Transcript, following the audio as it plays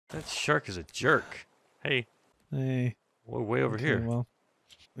That shark is a jerk. Hey. Hey. We're way over here. Well,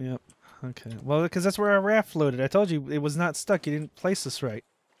 yep. Okay. Well, because that's where our raft floated. I told you it was not stuck. You didn't place this right.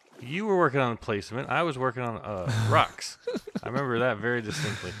 You were working on placement. I was working on rocks. I remember that very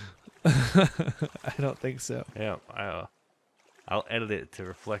distinctly. I don't think so. Yeah, I'll edit it to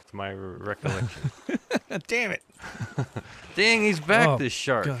reflect my recollection. Damn it! Dang, he's back, this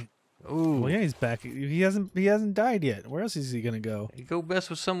shark. God. Ooh. Well, yeah, he's back. He hasn't died yet. Where else is he gonna go? You go best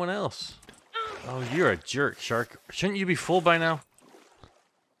with someone else. Oh, you're a jerk, shark. Shouldn't you be full by now?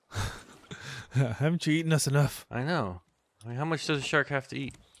 Haven't you eaten us enough? I know. I mean, how much does a shark have to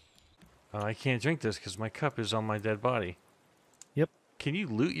eat? Oh, I can't drink this because my cup is on my dead body. Yep. Can you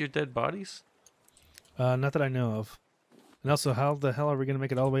loot your dead bodies? Not that I know of. And also, how the hell are we gonna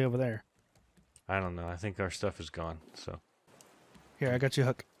make it all the way over there? I don't know. I think our stuff is gone. So. Here, I got you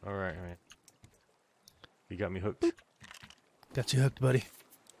hooked. All right. You got me hooked. Got you hooked, buddy.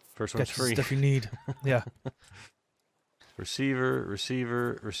 First one's Got you free. stuff you need. Yeah. Receiver,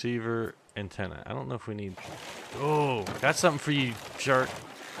 antenna. I don't know if we need... Oh, got something for you, shark.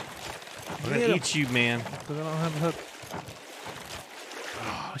 I'm going to eat you, man. Because I don't have a hook.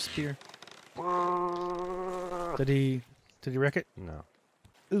 Oh, spear. Did he wreck it? No.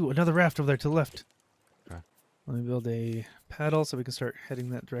 Ooh, another raft over there to the left. Okay. Let me build a paddle so we can start heading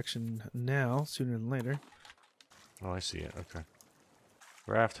that direction now, sooner than later. Oh, I see it. Okay.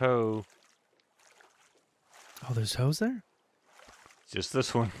 Raft ho. Oh, there's hose there? Just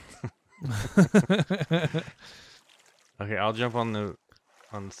this one. Okay, I'll jump on the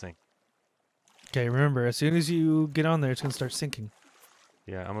thing. Okay, remember, as soon as you get on there, it's going to start sinking.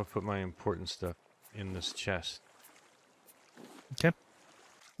 Yeah, I'm going to put my important stuff in this chest. Okay.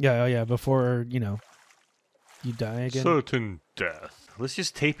 Yeah, oh yeah, before, you die again. Certain death. Let's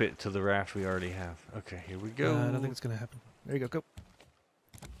just tape it to the raft we already have. Okay, here we go. I don't think it's going to happen. There you go, go.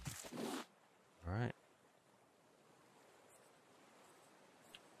 All right.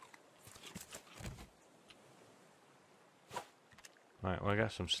 Alright, well I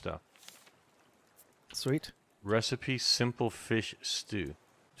got some stuff. Sweet. Recipe simple fish stew.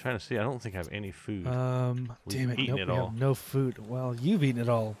 Trying to see, I don't think I have any food. Damn it, eaten nope, it we all. have no food. Well, you've eaten it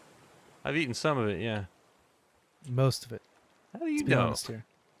all. I've eaten some of it, yeah. Most of it. How do you Let's be know? honest here.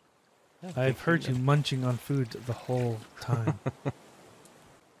 I've heard you munching on food the whole time.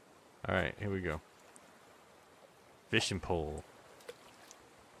 Alright, here we go. Fishing pole.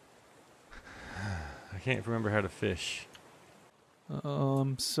 I can't remember how to fish. Oh,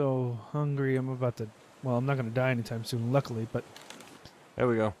 I'm so hungry. I'm about to... Well, I'm not going to die anytime soon, luckily, but... There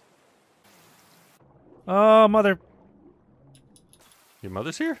we go. Oh, mother! Your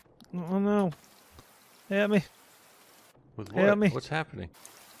mother's here? Oh, no. Help me. With what? Help me. What's happening?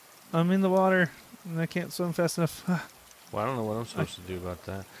 I'm in the water, and I can't swim fast enough. Well, I don't know what I'm supposed to do about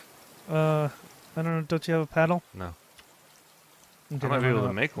that. I don't know. Don't you have a paddle? No. Okay, I might be no, able no.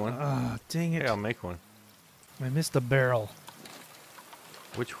 to make one. Ah, dang it. Hey, I'll make one. I missed the barrel.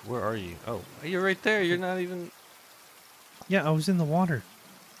 Where are you? Oh, you're right there. You're not even... Yeah, I was in the water.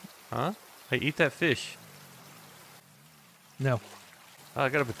 Huh? Hey, eat that fish. No. Oh, I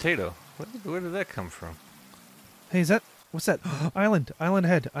got a potato. Where did that come from? Hey, is that... What's that? Island. Island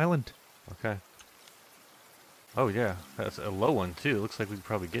head. Island. Okay. Oh, yeah. That's a low one, too. It looks like we could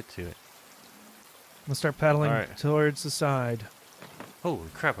probably get to it. Let's start paddling All right. towards the side. Holy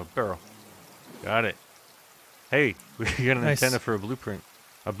crap, a barrel. Got it. Hey, we got an Nice. antenna for a blueprint.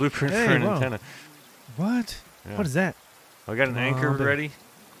 A blueprint Hey, for an whoa. antenna. What? Yeah. What is that? I got an anchor baby. ready.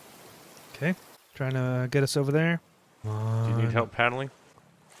 Okay. Trying to get us over there. Do you need help paddling?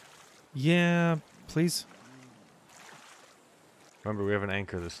 Yeah, please. Remember, we have an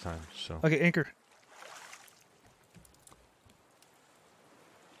anchor this time, so... Okay, anchor.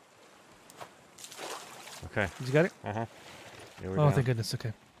 Okay. You got it? Uh-huh. Here we're Oh, down. thank goodness.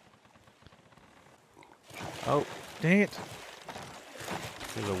 Okay. Oh, Dang it.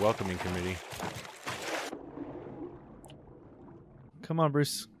 there's a welcoming committee. Come on,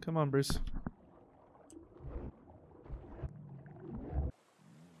 Bruce. Come on, Bruce.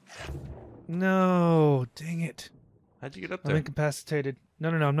 No, dang it. How'd you get up I'm there? incapacitated. No,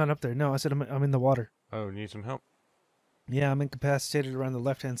 I'm not up there. No, I said I'm in the water. Oh, you need some help? Yeah, I'm incapacitated around the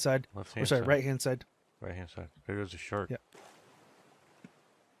left-hand side. Left Or hand sorry, side. right-hand side. Right hand side. There goes a shark. Yeah.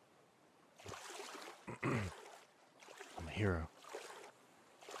 I'm a hero.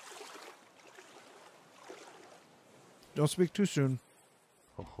 Don't speak too soon.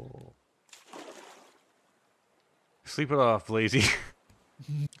 Oh. Sleep it off, lazy.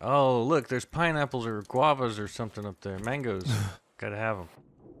 Oh, look, there's pineapples or guavas or something up there. Mangoes. Gotta have them.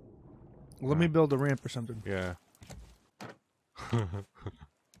 Let me build a ramp or something. Yeah.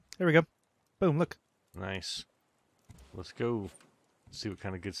 There we go. Boom, look. Nice. Let's go see what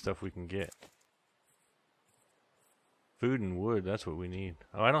kind of good stuff we can get. Food and wood, that's what we need.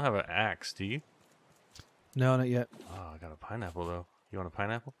 Oh, I don't have an axe, do you? No, not yet. Oh, I got a pineapple, though. You want a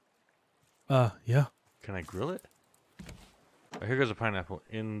pineapple? Yeah. Can I grill it? Oh, here goes a pineapple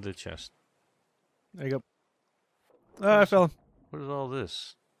in the chest. There you go. I fell. What is all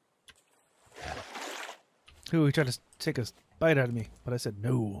this? Ooh, he tried to take a bite out of me, but I said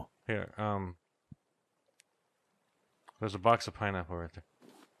no. Here, there's a box of pineapple right there.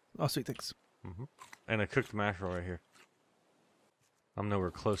 Oh, sweet, thanks. And a cooked mackerel right here. I'm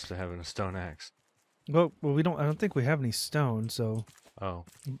nowhere close to having a stone axe. Well, I don't think we have any stone, so. Oh.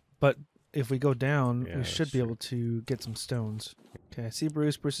 But if we go down, Yeah, we should be able to get some stones. Okay, I see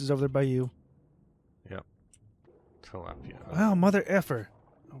Bruce. Bruce is over there by you. Yep. Tilapia. Wow, mother effer.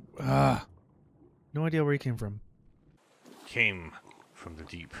 No idea where he came from. Came from the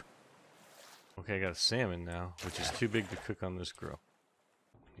deep. Okay, I got a salmon now, which is too big to cook on this grill.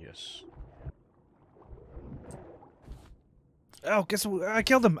 Yes. Oh, guess what? I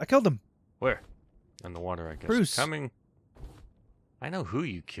killed him. I killed him. Where? In the water, I guess. Bruce. Coming. I know who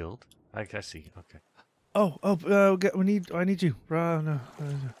you killed. I see. Okay. I need you. No.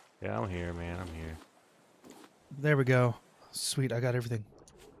 Yeah, I'm here, man. I'm here. There we go. Sweet, I got everything.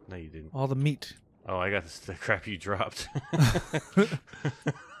 No, you didn't. All the meat. Oh, I got the crap you dropped.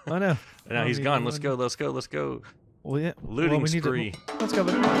 Oh no. Now he's gone. Let's go. Let's go. Let's go. Well, yeah. Looting we need spree. Let's go.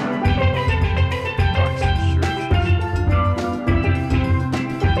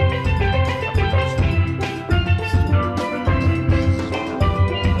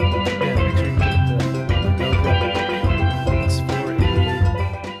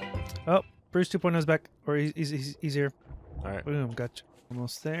 Oh, Bruce 2.0 is back, or he's here. All right. Boom, gotcha.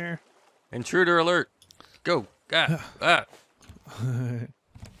 Almost there. Intruder alert! Go! Ah!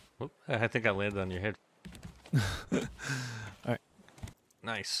 Whoop, I think I landed on your head. Alright.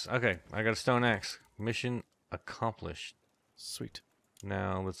 Nice. Okay, I got a stone axe. Mission accomplished. Sweet.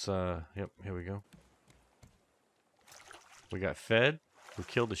 Now let's yep, here we go. We got fed. We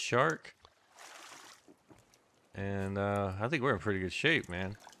killed a shark. And I think we're in pretty good shape,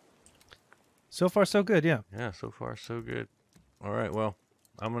 man. So far so good, yeah. Yeah, so far so good. Alright, well,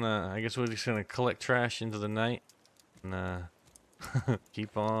 I guess we're just gonna collect trash into the night and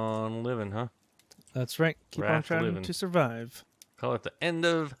keep on living, huh? That's right. Keep on Raft trying living. to survive. Call it the end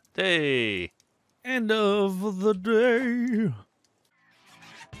of day. End of the day.